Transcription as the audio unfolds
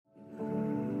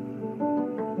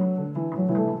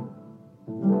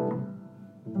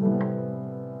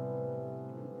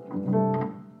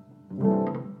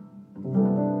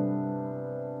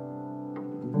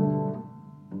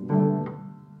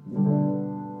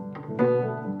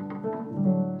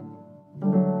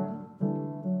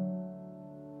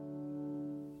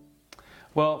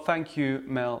Well, thank you,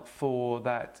 Mel, for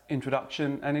that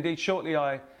introduction. And indeed, shortly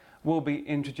I will be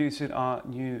introducing our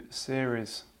new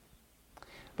series.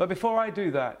 But before I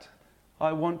do that,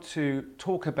 I want to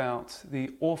talk about the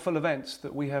awful events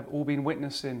that we have all been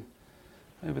witnessing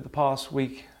over the past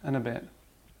week and a bit.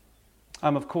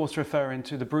 I'm of course referring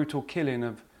to the brutal killing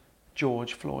of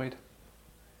George Floyd.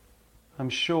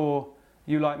 I'm sure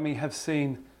you, like me, have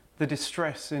seen the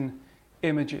distressing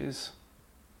images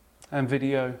and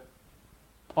video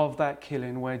of that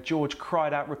killing where George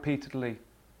cried out repeatedly,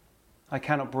 "I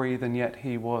cannot breathe," and yet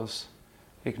he was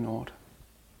ignored.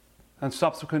 And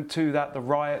subsequent to that, the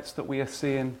riots that we are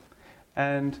seeing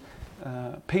and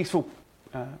peaceful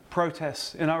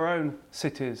protests in our own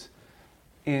cities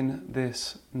in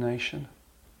this nation.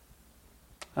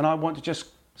 And I want to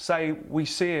just say we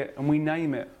see it and we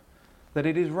name it, that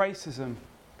it is racism.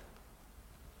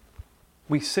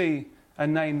 We see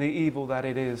and name the evil that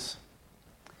it is.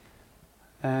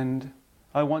 And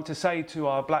I want to say to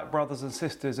our black brothers and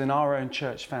sisters in our own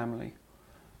church family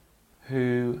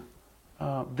who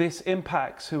this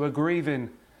impacts, who are grieving,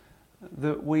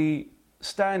 that we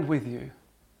stand with you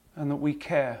and that we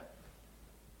care.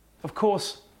 Of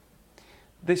course,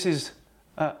 this is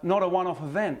not a one-off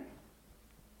event.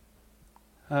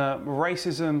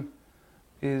 Racism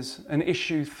is an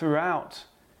issue throughout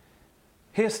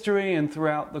history and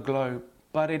throughout the globe,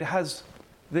 but it has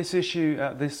this issue,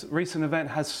 this recent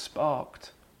event has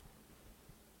sparked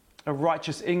a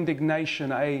righteous indignation,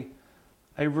 a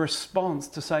response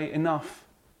to say enough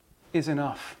is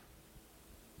enough.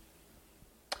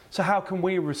 So how can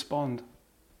we respond?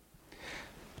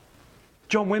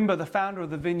 John Wimber, the founder of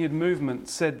the Vineyard Movement,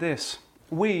 said this: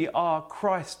 "We are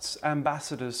Christ's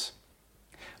ambassadors.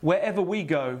 Wherever we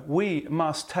go, we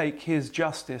must take his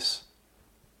justice.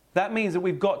 That means that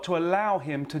we've got to allow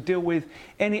him to deal with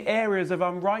any areas of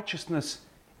unrighteousness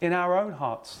in our own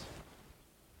hearts.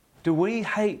 Do we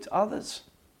hate others?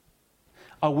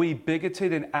 Are we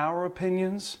bigoted in our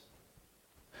opinions?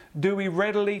 Do we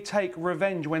readily take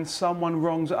revenge when someone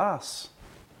wrongs us?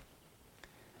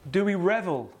 Do we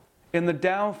revel in the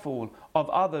downfall of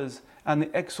others and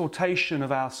the exaltation of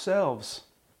ourselves?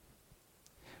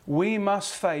 We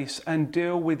must face and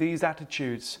deal with these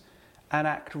attitudes and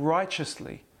act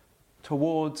righteously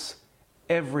towards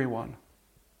everyone.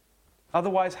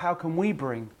 Otherwise, how can we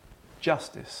bring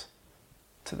justice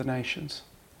to the nations?"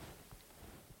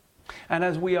 And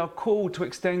as we are called to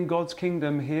extend God's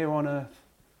kingdom here on earth,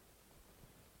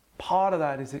 part of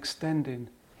that is extending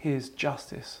his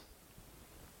justice.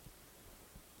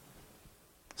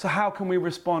 So how can we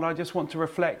respond? I just want to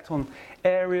reflect on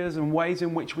areas and ways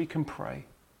in which we can pray.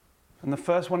 And the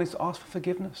first one is to ask for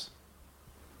forgiveness.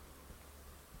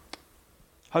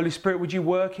 Holy Spirit, would you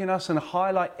work in us and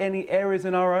highlight any areas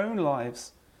in our own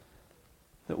lives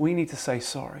that we need to say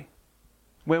sorry,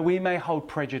 where we may hold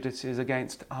prejudices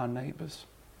against our neighbours.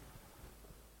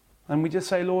 And we just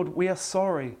say, Lord, we are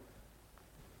sorry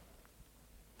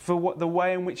for the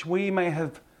way in which we may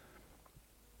have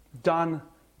done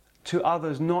to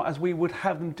others, not as we would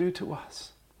have them do to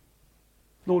us.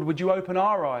 Lord, would you open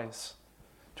our eyes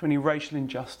to any racial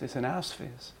injustice in our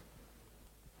spheres?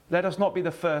 Let us not be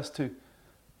the first to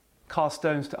cast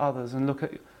stones to others and look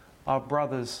at our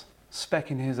brother's speck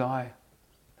in his eye.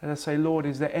 Let us say, Lord,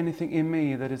 is there anything in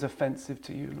me that is offensive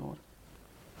to you, Lord?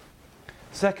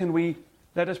 Second,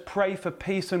 let us pray for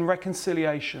peace and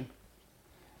reconciliation.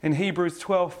 In Hebrews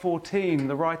 12:14,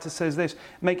 the writer says this: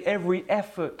 "Make every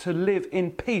effort to live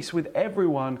in peace with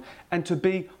everyone and to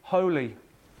be holy.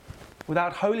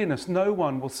 Without holiness, no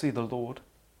one will see the Lord."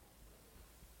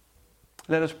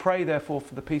 Let us pray, therefore,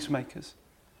 for the peacemakers,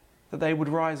 that they would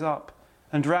rise up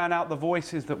and drown out the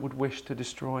voices that would wish to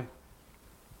destroy.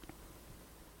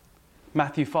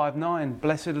 Matthew 5:9,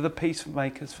 "Blessed are the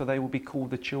peacemakers, for they will be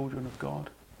called the children of God."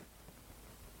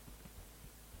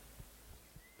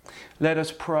 Let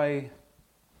us pray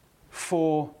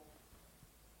for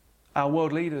our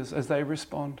world leaders as they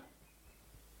respond.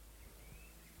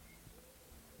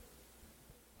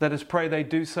 Let us pray they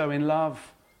do so in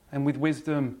love and with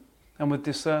wisdom and with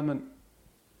discernment.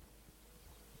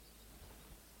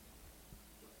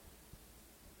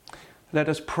 Let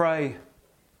us pray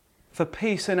for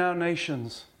peace in our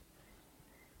nations.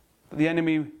 That the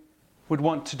enemy would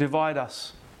want to divide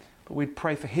us, but we'd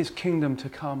pray for his kingdom to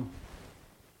come.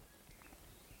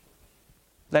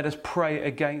 Let us pray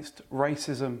against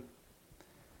racism,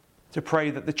 to pray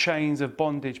that the chains of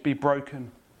bondage be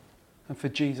broken and for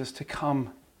Jesus to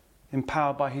come,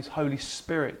 empowered by his Holy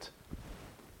Spirit,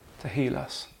 to heal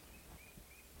us.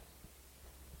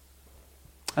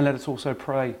 And let us also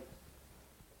pray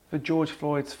for George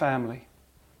Floyd's family,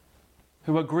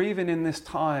 who are grieving in this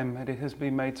time and it has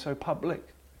been made so public,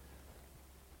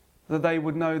 that they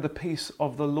would know the peace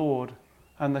of the Lord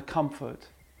and the comfort.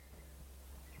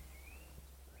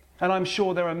 And I'm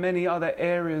sure there are many other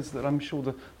areas that I'm sure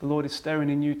the Lord is stirring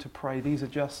in you to pray. These are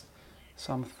just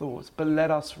some thoughts. But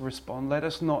let us respond. Let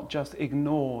us not just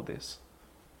ignore this.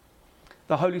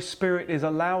 The Holy Spirit is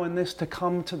allowing this to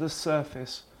come to the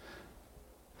surface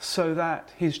so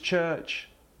that His church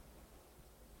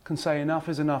can say enough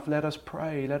is enough. Let us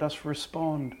pray. Let us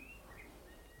respond.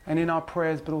 And in our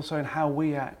prayers, but also in how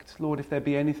we act. Lord, if there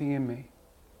be anything in me.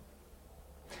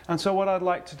 And so what I'd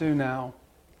like to do now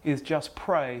is just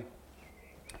pray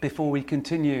before we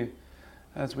continue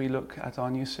as we look at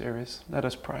our new series. Let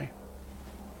us pray.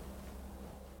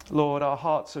 Lord, our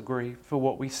hearts are grieved for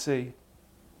what we see.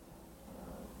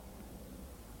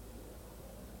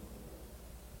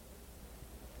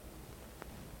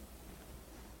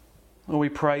 Lord, we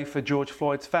pray for George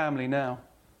Floyd's family now,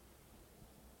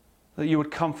 that you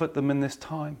would comfort them in this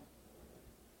time.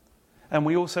 And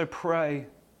we also pray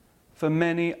for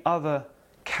many other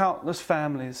countless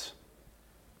families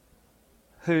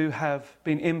who have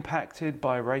been impacted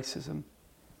by racism.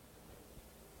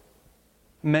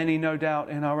 Many, no doubt,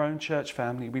 in our own church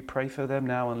family. We pray for them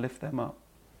now and lift them up,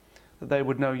 that they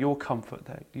would know your comfort,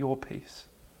 your peace.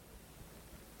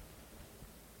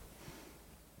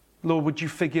 Lord, would you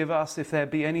forgive us if there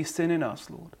be any sin in us,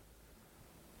 Lord?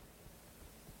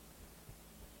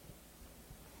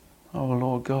 Oh,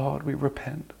 Lord God, we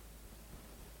repent.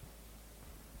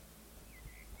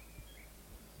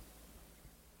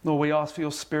 Lord, we ask for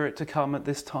your Spirit to come at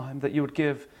this time, that you would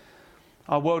give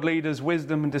our world leaders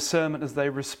wisdom and discernment as they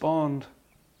respond,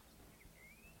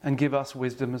 and give us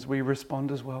wisdom as we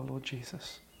respond as well, Lord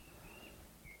Jesus.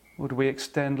 Would we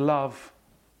extend love,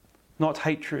 not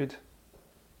hatred,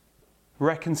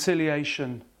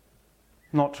 reconciliation,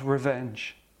 not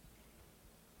revenge.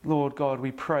 Lord God,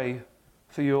 we pray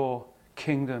for your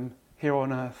kingdom here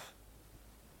on earth.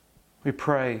 We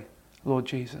pray, Lord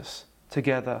Jesus,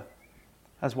 together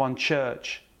as one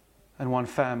church and one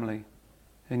family,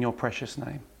 in your precious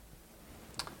name.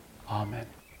 Amen.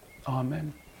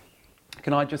 Amen.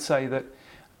 Can I just say that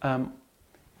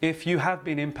if you have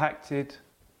been impacted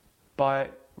by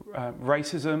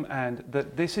racism and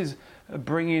that this is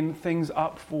bringing things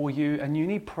up for you and you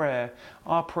need prayer,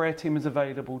 our prayer team is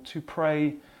available to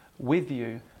pray with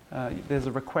you. There's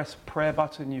a request prayer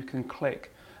button you can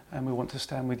click, and we want to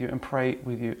stand with you and pray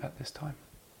with you at this time.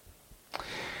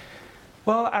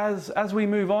 Well, as we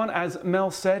move on, as Mel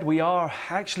said, we are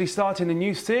actually starting a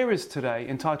new series today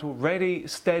entitled Ready,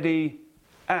 Steady,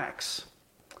 Acts.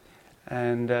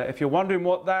 And if you're wondering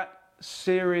what that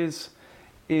series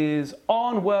is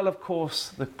on, well, of course,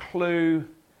 the clue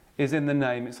is in the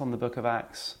name. It's on the book of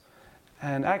Acts.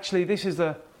 And actually, this is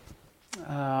a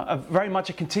very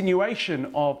much a continuation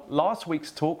of last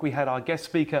week's talk. We had our guest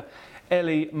speaker,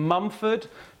 Ellie Mumford,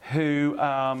 who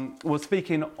was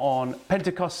speaking on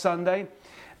Pentecost Sunday,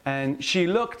 and she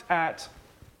looked at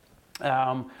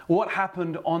what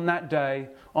happened on that day,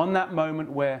 on that moment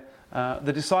where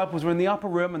the disciples were in the upper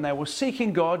room and they were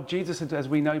seeking God. Jesus had, as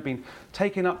we know, been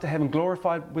taken up to heaven,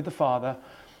 glorified with the Father,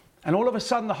 and all of a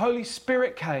sudden the Holy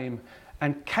Spirit came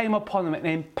upon them and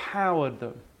empowered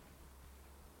them.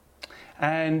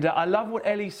 And I love what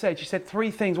Ellie said. She said three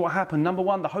things what happened. Number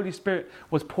one, the Holy Spirit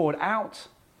was poured out.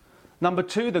 Number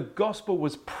two, the gospel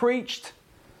was preached.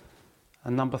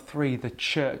 And number three, the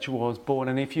church was born.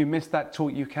 And if you missed that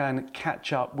talk, you can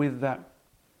catch up with that.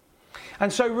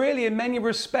 And so really, in many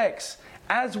respects,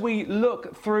 as we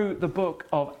look through the book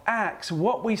of Acts,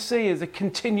 what we see is a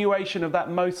continuation of that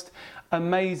most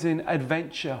amazing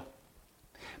adventure.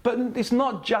 But it's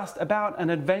not just about an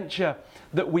adventure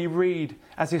that we read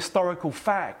as historical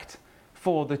fact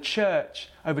for the church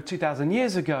over 2,000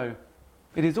 years ago.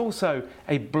 It is also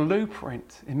a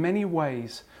blueprint in many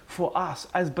ways for us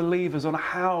as believers on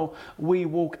how we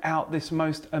walk out this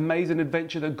most amazing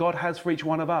adventure that God has for each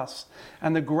one of us,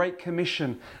 and the great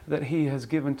commission that He has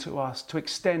given to us to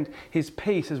extend His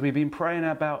peace, as we've been praying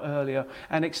about earlier,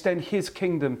 and extend His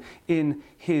kingdom in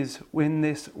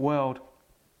this world.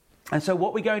 And so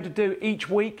what we're going to do each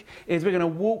week is we're going to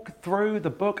walk through the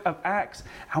book of Acts,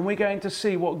 and we're going to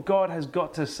see what God has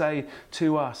got to say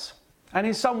to us. And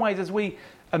in some ways, as we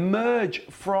emerge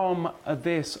from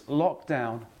this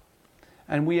lockdown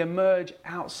and we emerge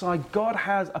outside, God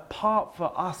has a part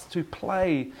for us to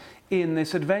play in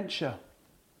this adventure.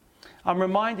 I'm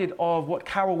reminded of what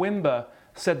Carol Wimber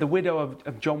said, the widow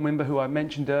of John Wimber, who I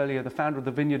mentioned earlier, the founder of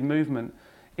the Vineyard Movement,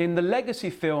 in the Legacy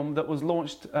film that was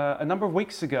launched a number of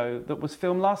weeks ago, that was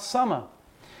filmed last summer.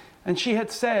 And she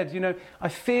had said, I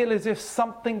feel as if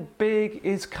something big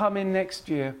is coming next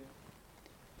year.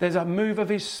 There's a move of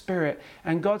His Spirit.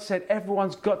 And God said,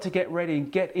 everyone's got to get ready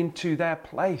and get into their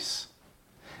place.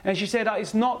 And she said,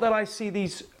 it's not that I see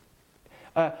these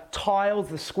tiles,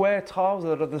 the square tiles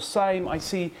that are the same. I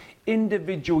see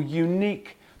individual,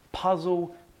 unique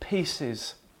puzzle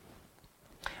pieces.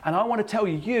 And I want to tell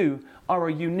you, you are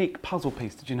a unique puzzle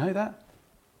piece. Did you know that?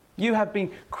 You have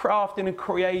been crafted and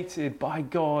created by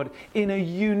God in a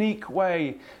unique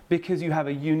way because you have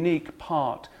a unique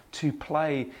part to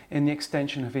play in the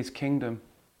extension of His kingdom.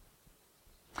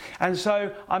 And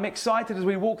so I'm excited as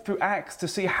we walk through Acts to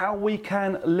see how we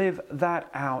can live that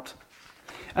out.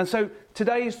 And so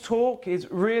today's talk is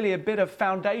really a bit of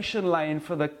foundation laying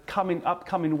for the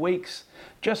upcoming weeks,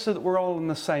 just so that we're all on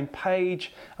the same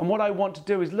page. And what I want to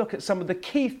do is look at some of the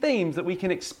key themes that we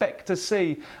can expect to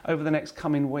see over the next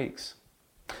coming weeks.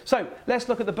 So let's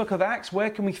look at the book of Acts. Where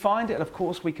can we find it? Of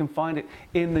course, we can find it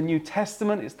in the New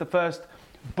Testament. It's the first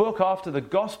book after the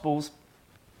Gospels.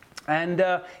 And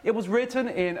it was written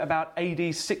in about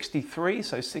AD 63,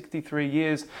 so 63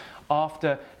 years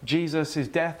after Jesus'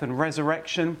 death and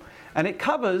resurrection. And it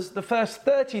covers the first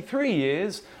 33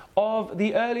 years of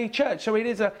the early church. So it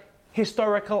is a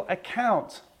historical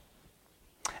account.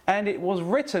 And it was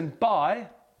written by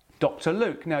Dr.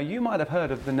 Luke. Now, you might have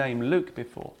heard of the name Luke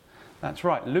before. That's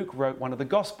right, Luke wrote one of the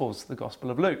Gospels, the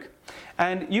Gospel of Luke.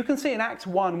 And you can see in Acts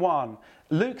 1:1,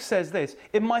 Luke says this,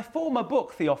 "In my former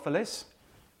book, Theophilus,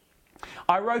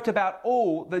 I wrote about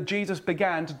all that Jesus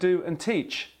began to do and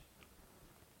teach."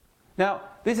 Now,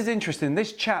 this is interesting.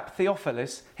 This chap,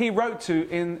 Theophilus, he wrote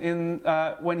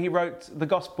to when he wrote the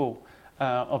Gospel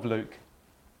of Luke.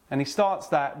 And he starts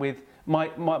that with,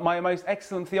 my most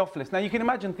excellent Theophilus. Now, you can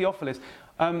imagine Theophilus.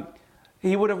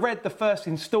 He would have read the first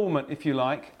installment, if you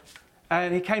like.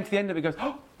 And he came to the end of it and goes,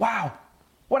 "Oh, wow,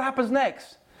 what happens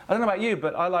next?" I don't know about you,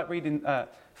 but I like reading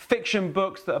fiction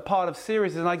books that are part of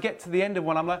series. And I get to the end of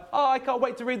one, I'm like, "Oh, I can't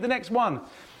wait to read the next one."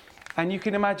 And you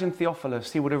can imagine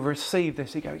Theophilus, he would have received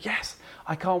this. He'd go, "Yes,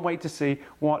 I can't wait to see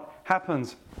what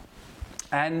happens."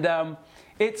 And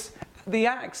it's the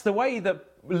Acts, the way that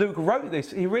Luke wrote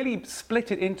this, he really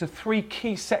split it into three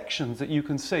key sections that you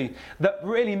can see that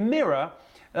really mirror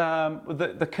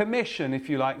the commission, if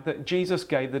you like, that Jesus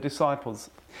gave the disciples.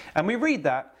 And we read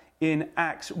that in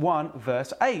Acts 1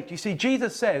 verse 8. You see,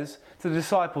 Jesus says to the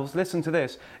disciples, listen to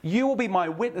this, "You will be my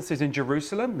witnesses in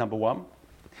Jerusalem," number one,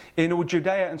 "in all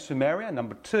Judea and Samaria,"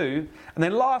 number two, and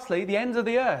then lastly, the ends of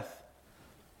the earth.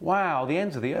 Wow, the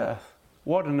ends of the earth.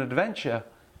 What an adventure.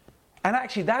 And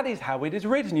actually that is how it is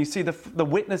written. You see, the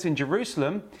witness in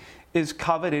Jerusalem is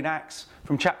covered in Acts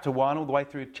from chapter 1 all the way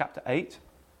through to chapter 8.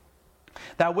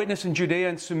 That witness in Judea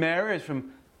and Samaria is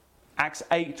from Acts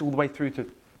 8 all the way through to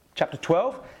chapter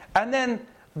 12. And then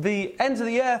the ends of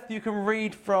the earth you can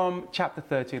read from chapter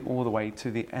 13 all the way to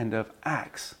the end of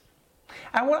Acts.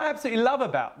 And what I absolutely love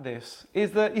about this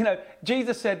is that,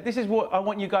 Jesus said, "This is what I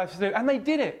want you guys to do." And they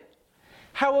did it.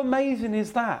 How amazing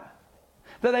is that?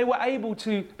 That they were able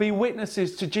to be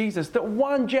witnesses to Jesus. That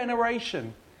one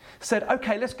generation said,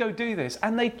 "Okay, let's go do this."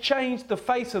 And they changed the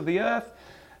face of the earth.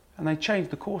 And they changed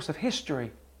the course of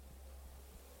history.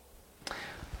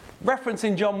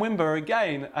 Referencing John Wimber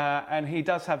again, and he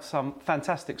does have some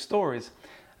fantastic stories.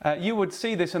 You would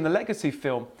see this in the Legacy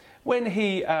film. When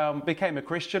he became a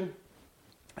Christian,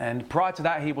 and prior to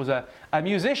that he was a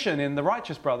musician in the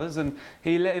Righteous Brothers, and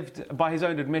he lived, by his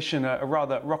own admission, a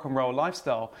rather rock and roll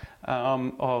lifestyle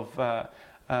of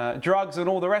drugs and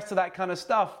all the rest of that kind of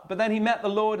stuff. But then he met the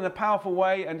Lord in a powerful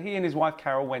way, and he and his wife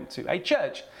Carol went to a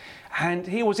church. And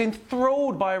he was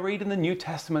enthralled by reading the New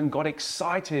Testament and got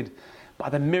excited by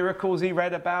the miracles he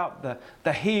read about,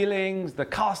 the healings, the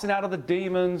casting out of the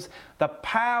demons, the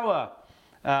power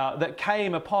that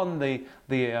came upon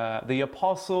the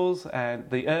apostles and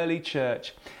the early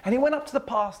church. And he went up to the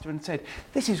pastor and said,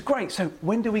 "This is great, so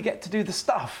when do we get to do the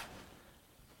stuff?"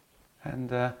 And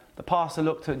the pastor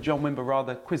looked at John Wimber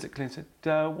rather quizzically and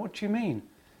said, "What do you mean?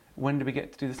 When do we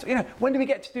get to do this? When do we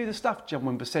get to do the stuff?" John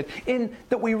Wimber said, "In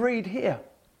that we read here."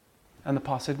 And the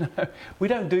pastor said, "No, we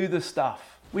don't do the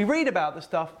stuff. We read about the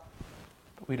stuff,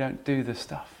 but we don't do the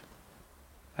stuff."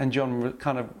 And John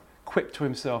kind of quipped to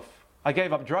himself, "I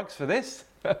gave up drugs for this."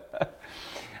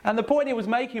 And the point he was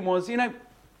making was,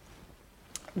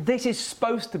 this is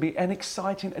supposed to be an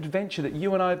exciting adventure that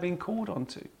you and I have been called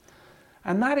onto.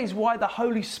 And that is why the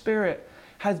Holy Spirit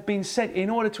has been sent in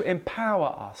order to empower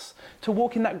us to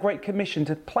walk in that Great Commission,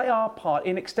 to play our part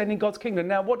in extending God's kingdom.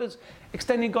 Now, what does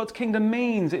extending God's kingdom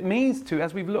mean? It means to,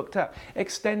 as we've looked at,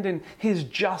 extending his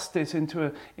justice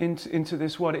into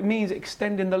this world. It means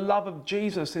extending the love of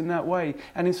Jesus in that way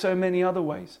and in so many other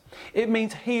ways. It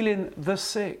means healing the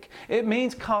sick. It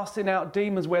means casting out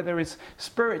demons where there is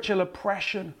spiritual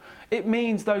oppression. It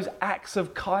means those acts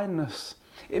of kindness.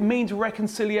 It means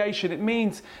reconciliation. It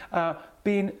means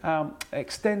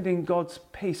extending God's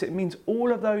peace. It means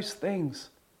all of those things.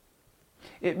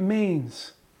 It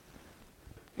means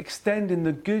extending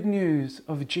the good news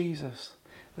of Jesus,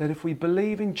 that if we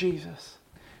believe in Jesus,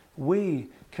 we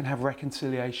can have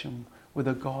reconciliation with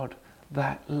a God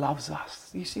that loves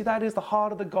us. You see, that is the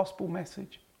heart of the gospel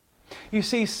message. You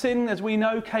see, sin, as we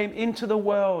know, came into the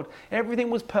world.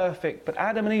 Everything was perfect, but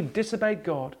Adam and Eve disobeyed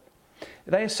God.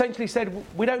 They essentially said,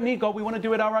 we don't need God, we want to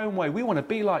do it our own way. We want to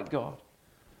be like God.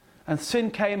 And sin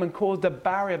came and caused a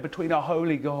barrier between our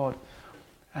holy God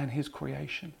and his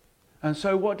creation. And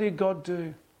so what did God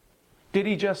do? Did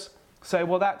he just say,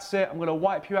 well, that's it, I'm going to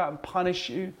wipe you out and punish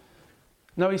you?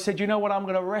 No, he said, you know what, I'm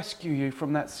going to rescue you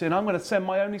from that sin. I'm going to send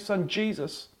my only son,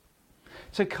 Jesus,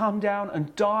 to come down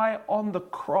and die on the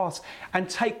cross and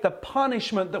take the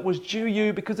punishment that was due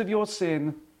you because of your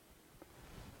sin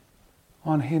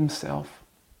on himself.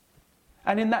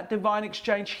 And in that divine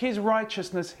exchange, his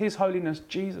righteousness, his holiness,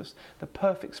 Jesus, the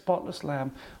perfect spotless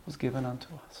lamb, was given unto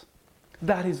us.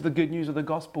 That is the good news of the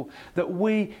gospel, that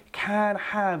we can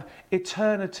have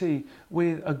eternity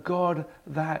with a God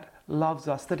that loves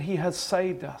us, that he has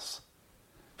saved us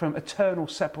from eternal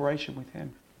separation with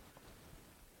him.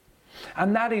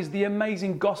 And that is the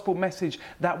amazing gospel message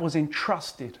that was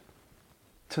entrusted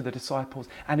to the disciples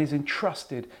and is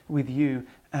entrusted with you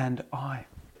and I.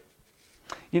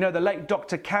 You know, the late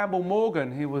Dr. Campbell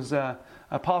Morgan, who was a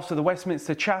pastor of the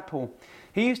Westminster Chapel,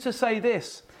 he used to say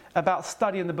this about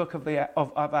studying the book of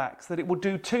Acts, that it will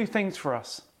do two things for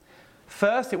us.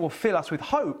 First, it will fill us with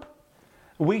hope.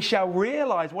 We shall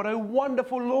realize what a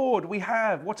wonderful Lord we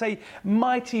have, what a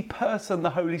mighty person the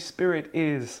Holy Spirit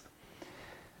is.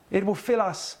 It will fill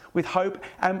us with hope,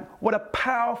 and what a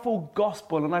powerful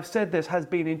gospel, and I've said this, has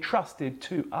been entrusted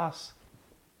to us.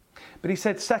 But he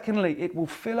said, secondly, it will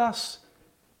fill us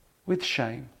with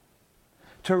shame.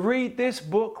 To read this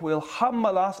book will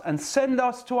humble us and send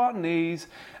us to our knees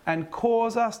and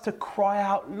cause us to cry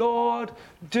out, Lord,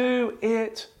 do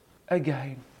it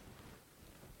again.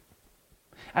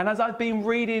 And as I've been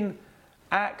reading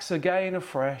Acts again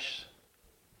afresh,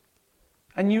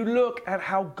 and you look at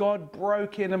how God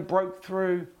broke in and broke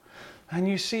through, and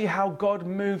you see how God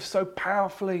moves so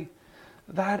powerfully,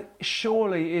 that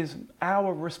surely is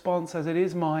our response as it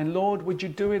is mine. Lord, would you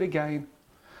do it again?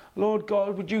 Lord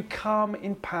God, would you come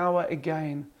in power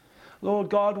again? Lord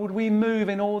God, would we move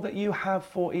in all that you have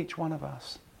for each one of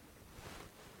us?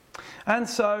 And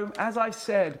so, as I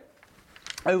said,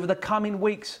 over the coming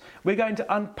weeks, we're going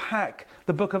to unpack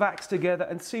the book of Acts together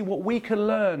and see what we can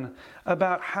learn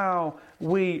about how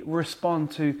we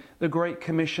respond to the Great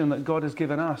Commission that God has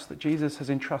given us, that Jesus has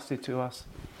entrusted to us.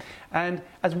 And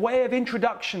as way of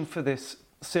introduction for this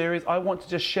series, I want to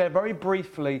just share very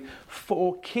briefly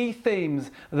 4 key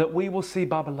themes that we will see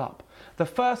bubble up. The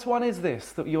first one is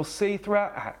this, that you'll see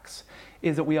throughout Acts,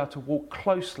 is that we are to walk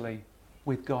closely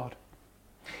with God.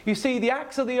 You see, the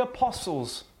Acts of the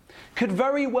Apostles could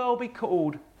very well be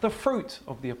called the fruit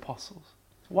of the apostles.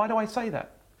 Why do I say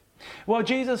that? Well,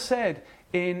 Jesus said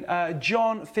in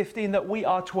John 15 that we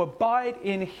are to abide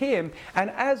in him, and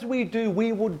as we do,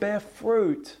 we would bear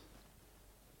fruit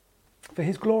for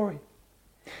his glory.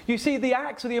 You see, the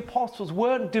Acts of the Apostles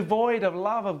weren't devoid of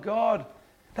love of God.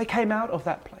 They came out of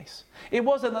that place. It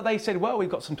wasn't that they said, well, we've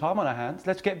got some time on our hands,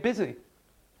 let's get busy.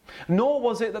 Nor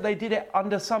was it that they did it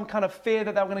under some kind of fear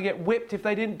that they were going to get whipped if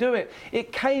they didn't do it.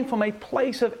 It came from a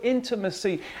place of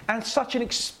intimacy and such an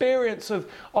experience of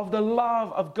the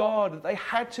love of God that they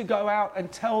had to go out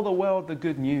and tell the world the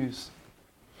good news.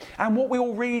 And what we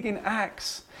all read in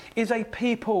Acts is a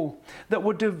people that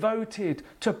were devoted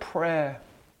to prayer,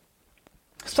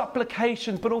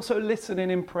 supplications, but also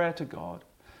listening in prayer to God,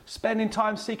 spending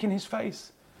time seeking his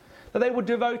face. That they were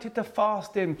devoted to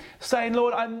fasting, saying,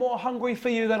 Lord, I'm more hungry for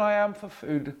you than I am for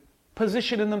food,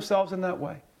 positioning themselves in that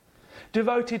way.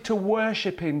 Devoted to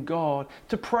worshipping God,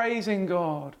 to praising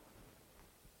God.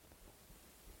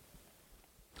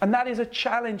 And that is a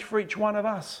challenge for each one of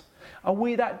us. Are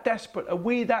we that desperate? Are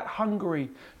we that hungry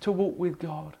to walk with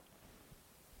God?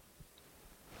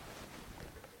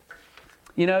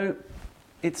 You know,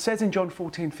 it says in John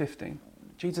 14:15,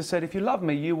 Jesus said, if you love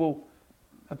me, you will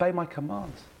obey my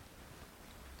commands.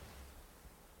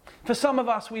 For some of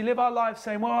us, we live our lives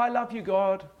saying, well, I love you,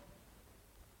 God.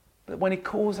 But when he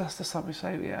calls us to something, we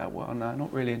say, yeah, well, no,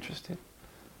 not really interested.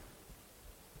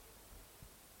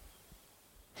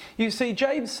 You see,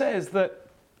 James says that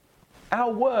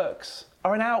our works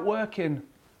are an outworking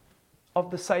of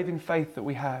the saving faith that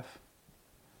we have.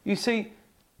 You see,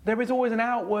 there is always an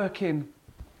outworking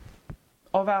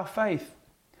of our faith.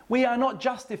 We are not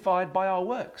justified by our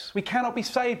works. We cannot be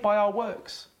saved by our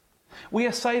works. We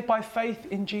are saved by faith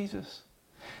in Jesus.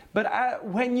 But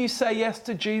when you say yes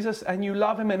to Jesus and you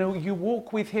love him and you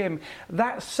walk with him,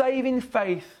 that saving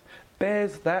faith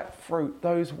bears that fruit,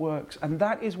 those works. And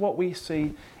that is what we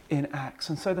see in Acts.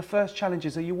 And so the first challenge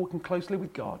is, are you walking closely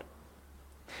with God?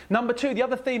 Number two, the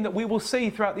other theme that we will see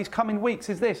throughout these coming weeks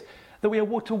is this, that we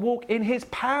are to walk in his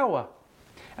power.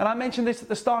 And I mentioned this at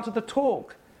the start of the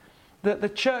talk, that the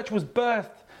church was birthed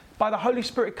by the Holy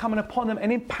Spirit coming upon them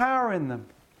and empowering them.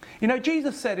 You know,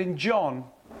 Jesus said in John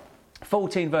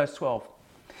 14 verse 12,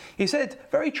 he said,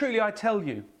 very truly I tell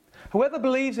you, whoever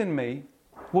believes in me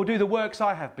will do the works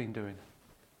I have been doing.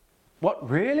 What,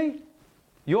 really?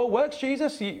 Your works,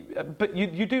 Jesus? But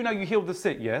you do know you healed the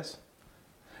sick, yes?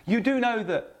 You do know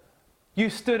that you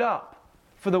stood up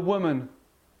for the woman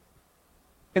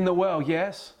in the well,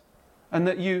 yes? And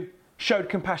that you showed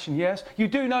compassion, yes? You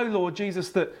do know, Lord Jesus,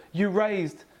 that you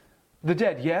raised the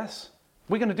dead, yes?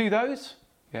 We're going to do those?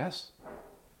 Yes.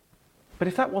 But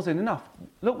if that wasn't enough,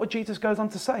 look what Jesus goes on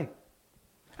to say.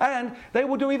 And they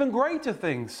will do even greater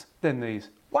things than these.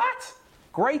 What?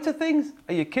 Greater things?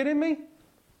 Are you kidding me?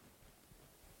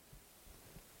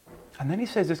 And then he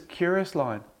says this curious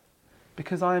line,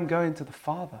 because I am going to the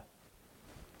Father.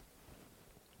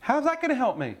 How's that going to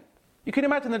help me? You can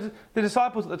imagine the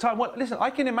disciples at the time. Well, listen, I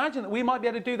can imagine that we might be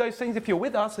able to do those things if you're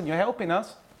with us and you're helping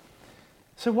us.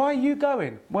 So why are you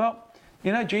going? Well,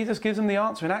 you know, Jesus gives them the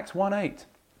answer in Acts 1:8.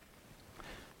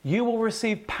 You will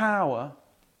receive power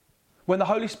when the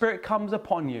Holy Spirit comes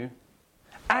upon you,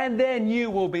 and then you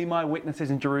will be my witnesses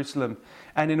in Jerusalem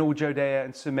and in all Judea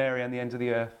and Samaria and the ends of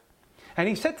the earth. And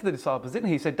he said to the disciples, didn't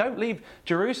he? He said, don't leave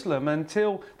Jerusalem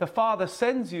until the Father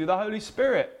sends you the Holy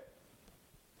Spirit.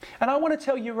 And I want to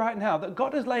tell you right now that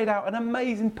God has laid out an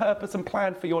amazing purpose and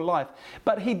plan for your life,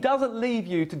 but he doesn't leave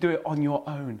you to do it on your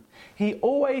own. He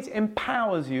always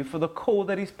empowers you for the call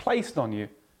that he's placed on you.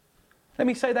 Let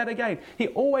me say that again. He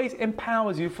always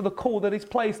empowers you for the call that he's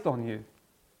placed on you.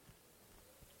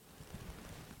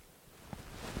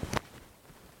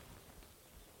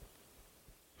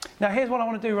 Now here's what I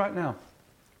want to do right now.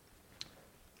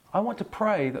 I want to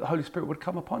pray that the Holy Spirit would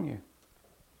come upon you.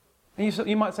 And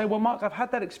you might say, well, Mark, I've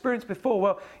had that experience before.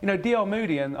 Well, you know, D.L.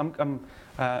 Moody and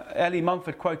Ellie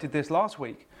Mumford quoted this last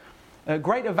week. A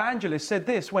great evangelist said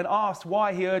this when asked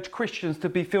why he urged Christians to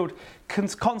be filled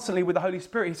constantly with the Holy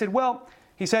Spirit. He said, well,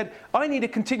 I need a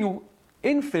continual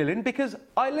infilling because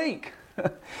I leak.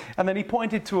 And then he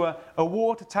pointed to a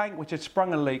water tank which had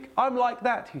sprung a leak. I'm like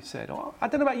that, he said. Oh, I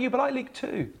don't know about you, but I leak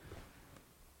too.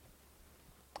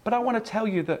 But I want to tell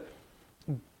you that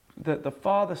the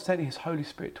Father sent his Holy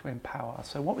Spirit to empower us.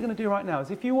 So what we're going to do right now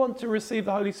is, if you want to receive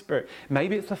the Holy Spirit,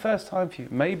 maybe it's the first time for you,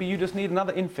 maybe you just need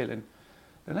another infilling,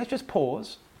 then let's just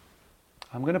pause.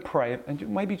 I'm going to pray, and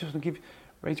maybe just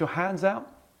raise your hands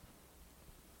out,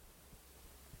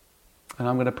 and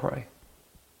I'm going to pray.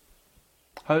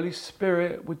 Holy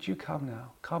Spirit, would you come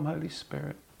now? Come, Holy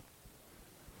Spirit.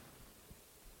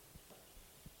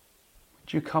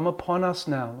 Would you come upon us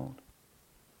now, Lord,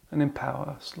 and empower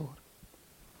us, Lord?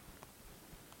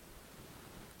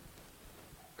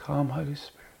 Come, Holy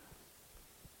Spirit.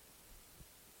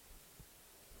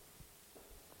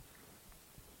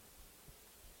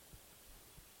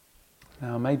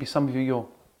 Now, maybe some of you, you're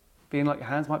feeling like your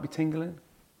hands might be tingling.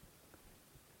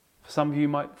 For some of you,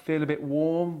 might feel a bit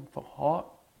warm or hot.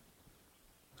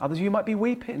 Others of you might be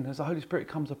weeping as the Holy Spirit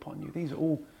comes upon you. These are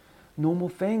all normal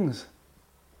things.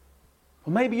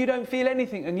 Or maybe you don't feel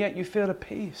anything and yet you feel a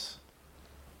peace.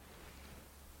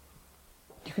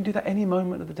 You can do that any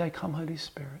moment of the day. Come, Holy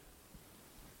Spirit.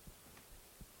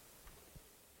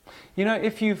 You know,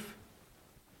 if you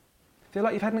feel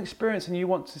like you've had an experience and you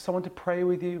want someone to pray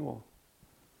with you, or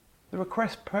the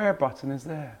request prayer button is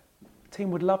there. The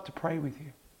team would love to pray with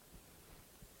you.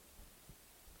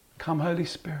 Come, Holy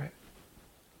Spirit.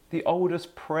 The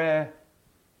oldest prayer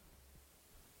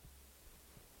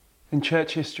in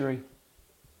church history.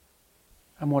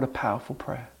 And what a powerful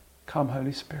prayer. Come,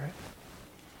 Holy Spirit.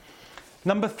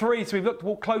 Number 3, so we've looked,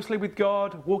 walk closely with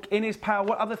God, walk in his power.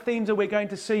 What other themes are we going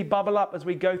to see bubble up as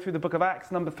we go through the book of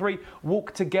Acts? Number 3,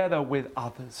 walk together with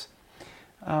others.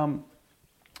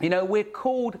 You know, we're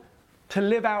called to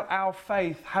live out our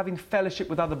faith having fellowship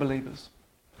with other believers.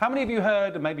 How many of you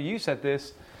heard, and maybe you said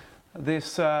this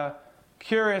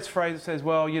curious phrase that says,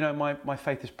 well, my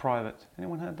faith is private.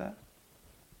 Anyone heard that?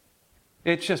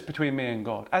 It's just between me and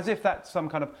God, as if that's some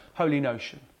kind of holy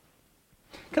notion.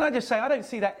 Can I just say, I don't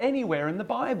see that anywhere in the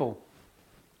Bible.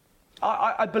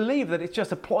 I believe that it's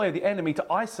just a ploy of the enemy to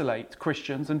isolate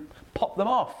Christians and pop them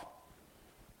off.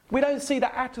 We don't see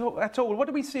that at all. What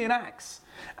do we see in Acts?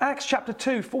 Acts chapter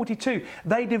 2, 42.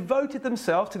 They devoted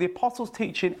themselves to the apostles'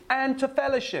 teaching and to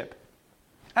fellowship.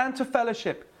 And to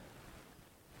fellowship.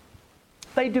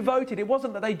 They devoted. It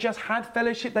wasn't that they just had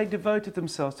fellowship. They devoted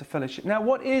themselves to fellowship. Now,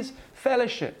 what is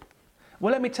fellowship?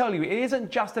 Well, let me tell you, it isn't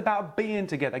just about being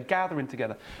together, gathering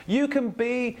together. You can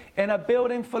be in a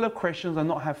building full of Christians and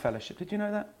not have fellowship. Did you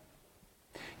know that?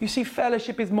 You see,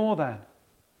 fellowship is more than.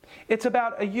 It's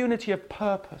about a unity of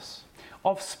purpose,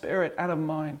 of spirit and of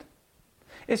mind.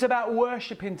 It's about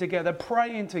worshipping together,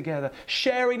 praying together,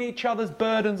 sharing each other's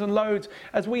burdens and loads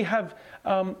as we have.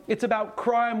 It's about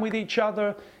crying with each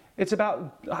other. It's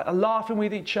about laughing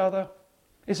with each other.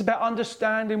 It's about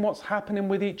understanding what's happening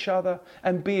with each other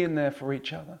and being there for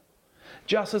each other.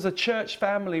 Just as a church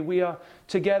family, we are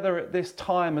together at this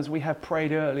time, as we have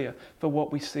prayed earlier, for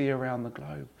what we see around the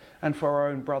globe and for our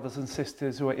own brothers and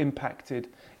sisters who are impacted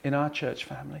in our church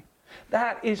family.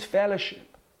 That is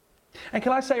fellowship. And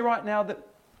can I say right now that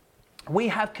we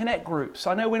have connect groups.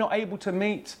 I know we're not able to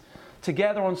meet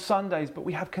together on Sundays, but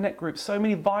we have connect groups. So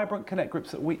many vibrant connect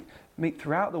groups that we meet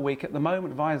throughout the week, at the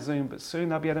moment via Zoom, but soon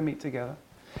they'll be able to meet together.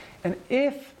 And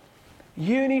if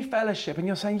you need fellowship and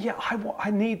you're saying, yeah,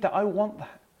 I need that, I want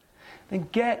that, then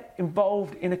get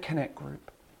involved in a connect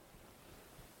group.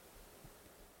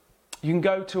 You can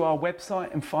go to our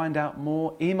website and find out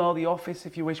more. Email the office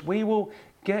if you wish. We will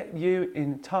get you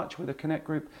in touch with a connect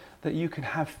group that you can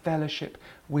have fellowship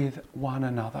with one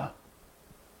another.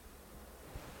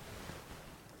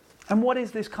 And what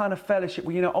is this kind of fellowship?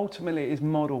 Well, ultimately it is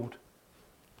modelled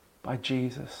by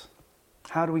Jesus.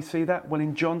 How do we see that? Well,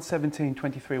 in John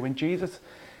 17:23, when Jesus,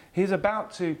 he's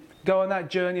about to go on that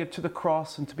journey to the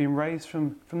cross and to be raised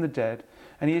from the dead,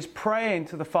 and he is praying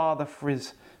to the Father for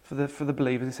the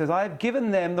believers. He says, I have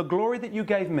given them the glory that you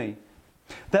gave me,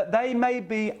 that they may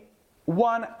be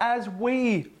one as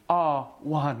we are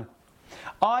one.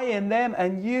 I in them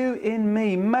and you in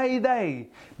me. May they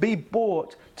be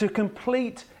brought to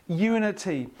complete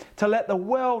unity, to let the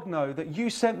world know that you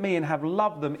sent me and have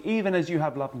loved them even as you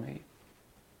have loved me.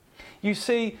 You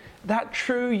see, that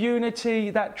true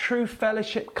unity, that true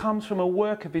fellowship comes from a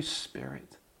work of His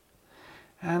Spirit.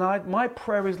 And my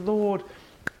prayer is, Lord,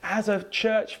 as a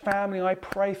church family, I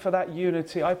pray for that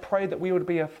unity. I pray that we would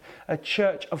be a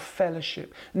church of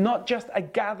fellowship. Not just a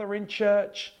gathering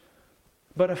church,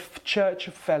 but a church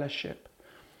of fellowship.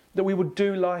 That we would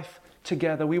do life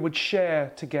together. We would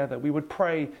share together. We would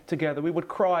pray together. We would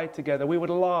cry together. We would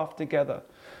laugh together.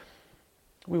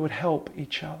 We would help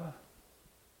each other.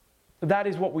 That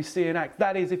is what we see in Acts.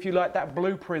 That is, if you like, that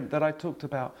blueprint that I talked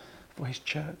about for His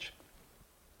church.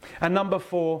 And number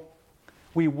 4,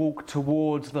 we walk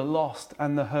towards the lost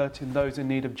and the hurting, those in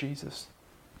need of Jesus.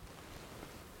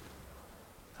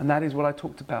 And that is what I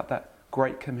talked about, that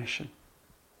Great Commission.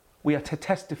 We are to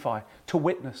testify, to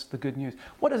witness the good news.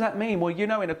 What does that mean? Well,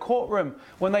 in a courtroom,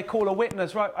 when they call a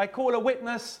witness, right? I call a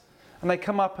witness, and they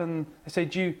come up and they say,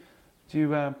 do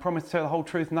you promise to tell the whole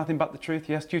truth, nothing but the truth?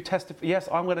 Yes. Do you testify? Yes,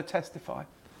 I'm going to testify. I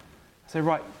say,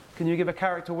 right, can you give a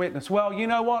character witness? Well, you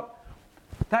know what?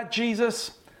 That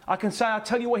Jesus, I can say, I'll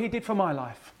tell you what He did for my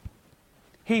life.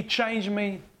 He changed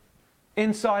me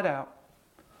inside out.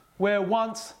 Where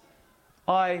once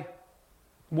I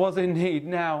was in need,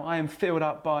 now I am filled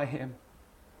up by Him.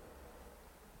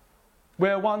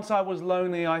 Where once I was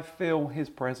lonely, I feel His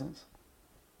presence.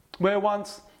 Where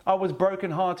once I was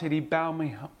brokenhearted, He bound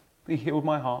me up. He healed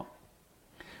my heart.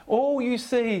 All you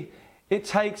see it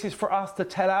takes is for us to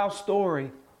tell our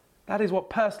story. That is what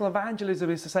personal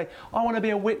evangelism is, to say, I want to be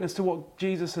a witness to what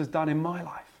Jesus has done in my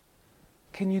life.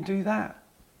 Can you do that?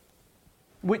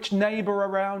 Which neighbour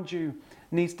around you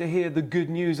needs to hear the good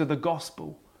news of the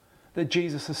gospel, that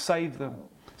Jesus has saved them,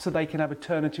 so they can have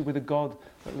eternity with a God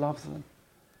that loves them?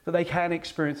 That they can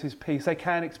experience His peace, they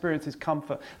can experience His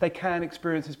comfort, they can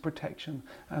experience His protection,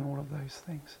 and all of those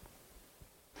things.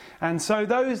 And so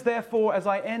those, therefore, as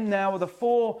I end now with the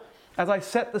 4, as I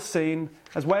set the scene,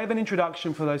 as way of an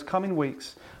introduction for those coming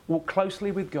weeks, walk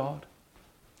closely with God,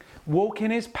 walk in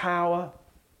His power,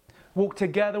 walk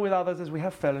together with others as we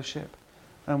have fellowship,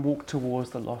 and walk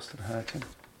towards the lost and hurting.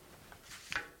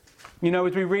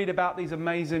 As we read about these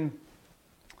amazing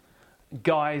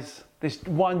guys, this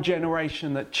one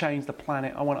generation that changed the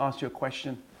planet, I want to ask you a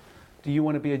question. Do you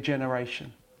want to be a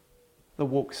generation that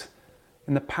walks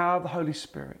in the power of the Holy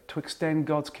Spirit to extend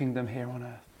God's kingdom here on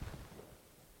earth.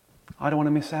 I don't want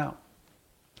to miss out.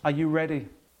 Are you ready?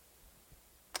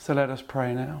 So let us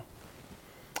pray now.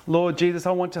 Lord Jesus,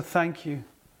 I want to thank you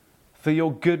for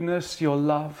your goodness, your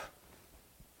love,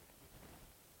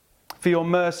 for your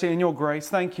mercy and your grace.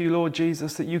 Thank you, Lord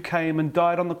Jesus, that you came and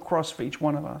died on the cross for each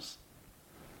one of us.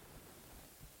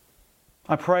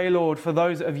 I pray, Lord, for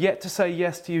those that have yet to say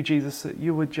yes to you, Jesus, that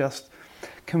you would just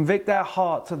convict their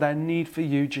hearts of their need for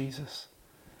you, Jesus.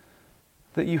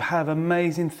 That you have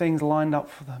amazing things lined up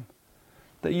for them.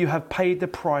 That you have paid the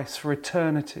price for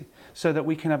eternity so that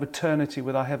we can have eternity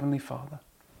with our Heavenly Father.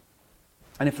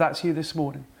 And if that's you this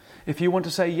morning, if you want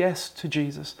to say yes to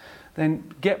Jesus,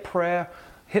 then get prayer,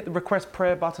 hit the request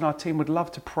prayer button. Our team would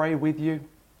love to pray with you.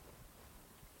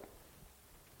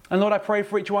 And Lord, I pray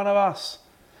for each one of us,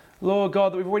 Lord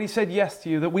God, that we've already said yes to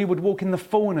you, that we would walk in the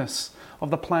fullness of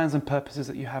the plans and purposes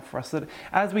that you have for us. That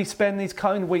as we spend these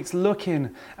coming weeks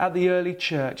looking at the early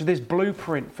church, this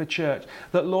blueprint for church,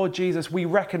 that Lord Jesus, we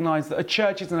recognize that a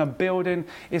church isn't a building,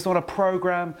 it's not a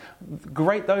program.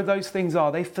 Great though those things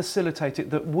are, they facilitate it,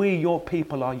 that we, your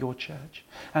people, are your church.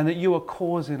 And that you are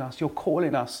causing us, you're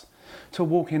calling us to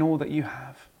walk in all that you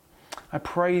have. I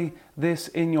pray this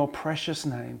in your precious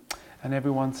name. And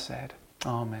everyone said,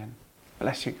 Amen.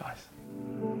 Bless you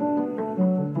guys.